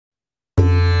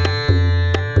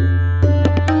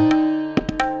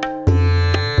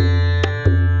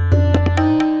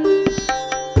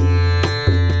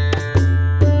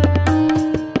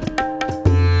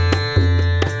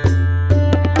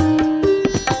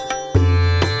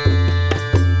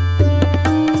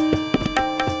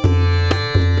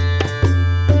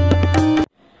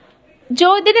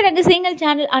ஜோதிட ரகசியங்கள்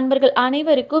சேனல் அன்பர்கள்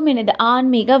அனைவருக்கும் எனது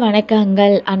ஆன்மீக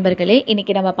வணக்கங்கள். அன்பர்களே,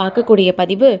 இன்னைக்கு நம்ம பார்க்கக்கூடிய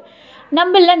பதிவு,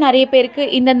 நம்மள நிறைய பேருக்கு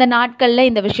இந்தந்த நாட்களில்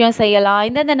இந்த விஷயம் செய்யலாம்,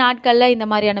 இந்தந்த நாட்களில் இந்த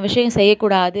மாதிரியான விஷயம்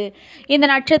செய்யக்கூடாது, இந்த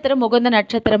நட்சத்திரம் உகந்த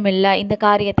நட்சத்திரம் இல்லை இந்த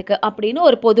காரியத்துக்கு அப்படின்னு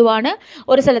ஒரு பொதுவான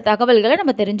ஒரு சில தகவல்களை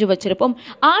நம்ம தெரிஞ்சு வச்சுருப்போம்.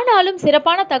 ஆனாலும்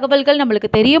சிறப்பான தகவல்கள்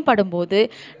நம்மளுக்கு தெரியப்படும் போது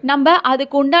நம்ம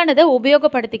அதுக்கு உண்டானதை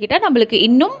உபயோகப்படுத்திக்கிட்டால் நம்மளுக்கு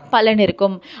இன்னும் பலன்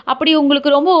இருக்கும். அப்படி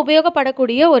உங்களுக்கு ரொம்ப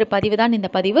உபயோகப்படக்கூடிய ஒரு பதிவு தான்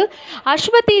இந்த பதிவு.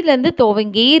 அஸ்வதியிலேருந்து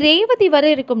துவங்கி ரேவதி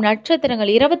வரை இருக்கும்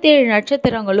நட்சத்திரங்கள் 27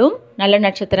 நட்சத்திரங்களும் நல்ல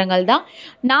நட்சத்திரங்கள் தான்.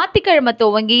 ஞாயிற்றுக்கிழமை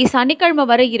துவங்கி சனிக்கிழமை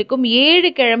வரை இருக்கும் 7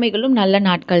 கிழமைகளும் நல்ல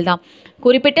நாட்கள் தான்.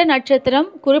 குறிப்பிட்ட நட்சத்திரம்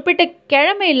குறிப்பிட்ட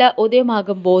கிழமையில்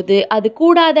உதயமாகும் போது அது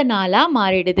கூடாத நாளாக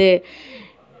மாறிடுது.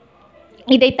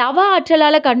 இதை தவ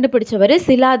ஆற்றலால் கண்டுபிடிச்சவர்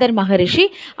சிலாதர் மகரிஷி.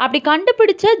 அப்படி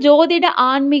கண்டுபிடிச்ச ஜோதிட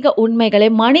ஆன்மீக உண்மைகளை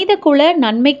மனித குல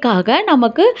நன்மைக்காக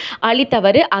நமக்கு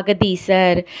அளித்தவர்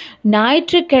அகதீசர்.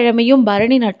 ஞாயிற்றுக்கிழமையும்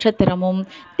பரணி நட்சத்திரமும்,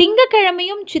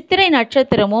 திங்கக்கிழமையும் சித்திரை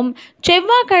நட்சத்திரமும்,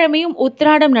 செவ்வாய்க்கிழமையும்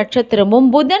உத்திராடம் நட்சத்திரமும்,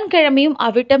 புதன்கிழமையும்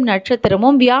அவிட்டம்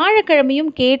நட்சத்திரமும்,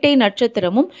 வியாழக்கிழமையும் கேட்டை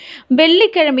நட்சத்திரமும்,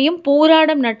 வெள்ளிக்கிழமையும்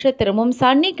பூராடம் நட்சத்திரமும்,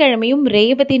 சனிக்கிழமையும்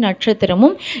ரேவதி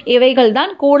நட்சத்திரமும் இவைகள்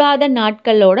தான் கூடாத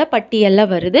நாட்களோட பட்டியலில்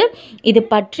வருது. இது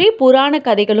பற்றி புராண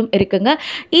கதைகளும் இருக்குங்க.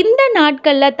 இந்த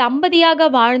நாட்களில் தம்பதியாக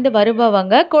வாழ்ந்து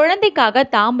வருபவங்க குழந்தைக்காக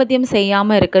தாம்பத்தியம்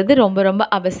செய்யாமல் இருக்கிறது ரொம்ப ரொம்ப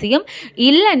அவசியம்.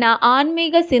 இல்லைன்னா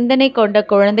ஆன்மீக சிந்தனை கொண்ட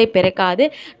குழந்தை பிறக்காது.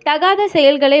 தகாத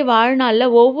செயல்களை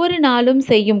வாழ்நாளில் ஒவ்வொரு நாளும்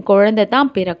செய்யும் குழந்தை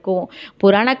தான் பிறக்கும்.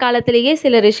 புராண காலத்திலேயே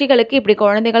சில ரிஷிகளுக்கு இப்படி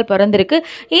குழந்தைகள் பிறந்திருக்கு.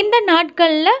 இந்த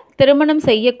நாட்களில் திருமணம்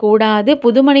செய்யக்கூடாது,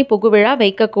 புதுமனை புகுவிழா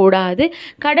வைக்கக்கூடாது,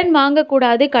 கடன்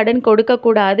வாங்கக்கூடாது, கடன்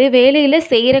கொடுக்கக்கூடாது, வேலையில்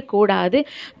சேரக்கூடாது,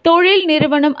 தொழில்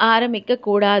நிறுவனம்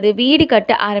ஆரம்பிக்கக்கூடாது, வீடு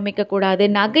கட்ட ஆரம்பிக்கக்கூடாது,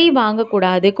 நகை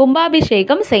வாங்கக்கூடாது,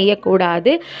 கும்பாபிஷேகம்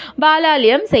செய்யக்கூடாது,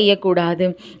 பாலாலயம் செய்யக்கூடாது.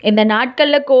 இந்த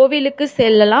நாட்களில் கோவிலுக்கு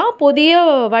செல்லலாம், புதிய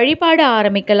வழிபாடு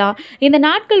ஆரம்பிக்கலாம். இந்த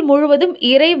நாட்கள் முழுவதும்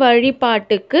இறை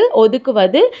வழிபாட்டுக்கு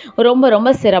ஒதுக்குவது ரொம்ப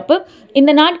ரொம்ப சிறப்பு.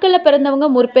 இந்த நாட்களில் பிறந்தவங்க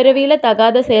முற்பிறவியில்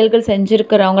தகாத செயல்கள்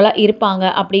செஞ்சுருக்கிறவங்களா இருப்பாங்க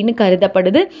அப்படின்னு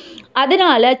கருதப்படுது.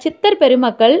 அதனால சித்தர்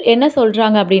பெருமக்கள் என்ன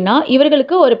சொல்கிறாங்க அப்படின்னா,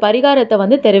 இவர்களுக்கு ஒரு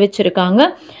பரிகாரத்தை தெரிவிச்சிருக்காங்க.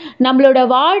 நம்மளோட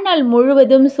வாழ்நாள்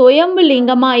முழுவதும் சுயம்பு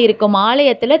லிங்கமாக இருக்கும்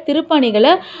ஆலயத்தில்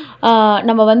திருப்பணிகளை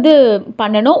நம்ம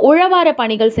பண்ணணும். உழவார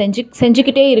பணிகள்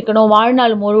செஞ்சுக்கிட்டே இருக்கணும்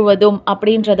வாழ்நாள் முழுவதும்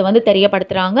அப்படின்றத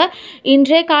தெரியப்படுத்துகிறாங்க.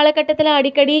 இன்றைய காலகட்டத்தில்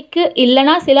அடிக்கடிக்கு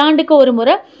இல்லைனா சில ஆண்டுக்கு ஒரு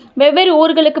முறை வெவ்வேறு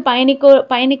ஊர்களுக்கு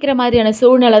பயணிக்கிற மாதிரியான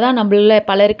சூழ்நிலை தான் நம்மள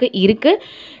பலருக்கு இருக்குது.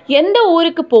 எந்த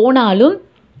ஊருக்கு போனாலும்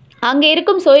அங்கே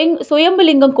இருக்கும்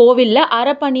சுயம்புலிங்கம் கோவிலில்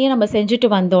அறப்பணியை நம்ம செஞ்சுட்டு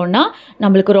வந்தோம்னா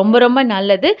நம்மளுக்கு ரொம்ப ரொம்ப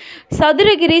நல்லது.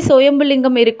 சதுரகிரி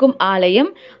சுயம்புலிங்கம் இருக்கும் ஆலயம்,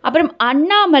 அப்புறம்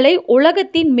அண்ணாமலை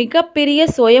உலகத்தின் மிகப்பெரிய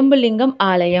சுயம்புலிங்கம்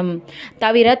ஆலயம்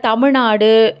தவிர தமிழ்நாடு,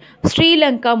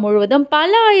 ஸ்ரீலங்கா முழுவதும்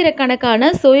பல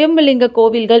ஆயிரக்கணக்கான சுயம்புலிங்க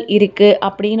கோவில்கள் இருக்குது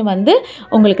அப்படின்னு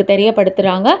உங்களுக்கு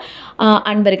தெரியப்படுத்துகிறாங்க.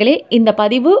 அன்பர்களே, இந்த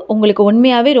பதிவு உங்களுக்கு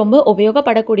உண்மையாகவே ரொம்ப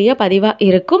உபயோகப்படக்கூடிய பதிவாக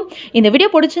இருக்கும். இந்த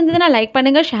வீடியோ பிடிச்சிருந்ததுன்னா லைக்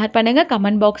பண்ணுங்கள், ஷேர் பண்ணுங்கள்,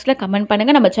 கமெண்ட் பாக்ஸில் கமெண்ட்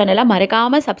பண்ணுங்கள். நம்ம சேனலை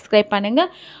மறக்காமல் சப்ஸ்கிரைப்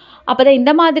பண்ணுங்கள். அப்போ தான்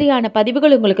இந்த மாதிரியான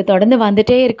பதிவுகள் உங்களுக்கு தொடர்ந்து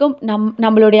வந்துட்டே இருக்கும்.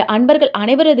 நம்மளுடைய அன்பர்கள்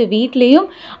அனைவரது வீட்லேயும்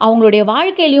அவங்களுடைய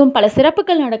வாழ்க்கையிலையும் பல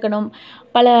சிறப்புகள் நடக்கணும்,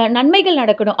 பல நன்மைகள்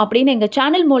நடக்கணும் அப்படின்னு எங்கள்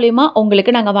சேனல் மூலமா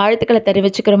உங்களுக்கு நாங்கள் வாழ்த்துக்களை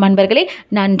தெரிவிச்சுக்கிறோம். அன்பர்களே,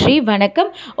 நன்றி,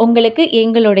 வணக்கம். உங்களுக்கு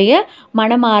எங்களுடைய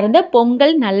மனமார்ந்த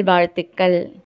பொங்கல் நல்வாழ்த்துக்கள்.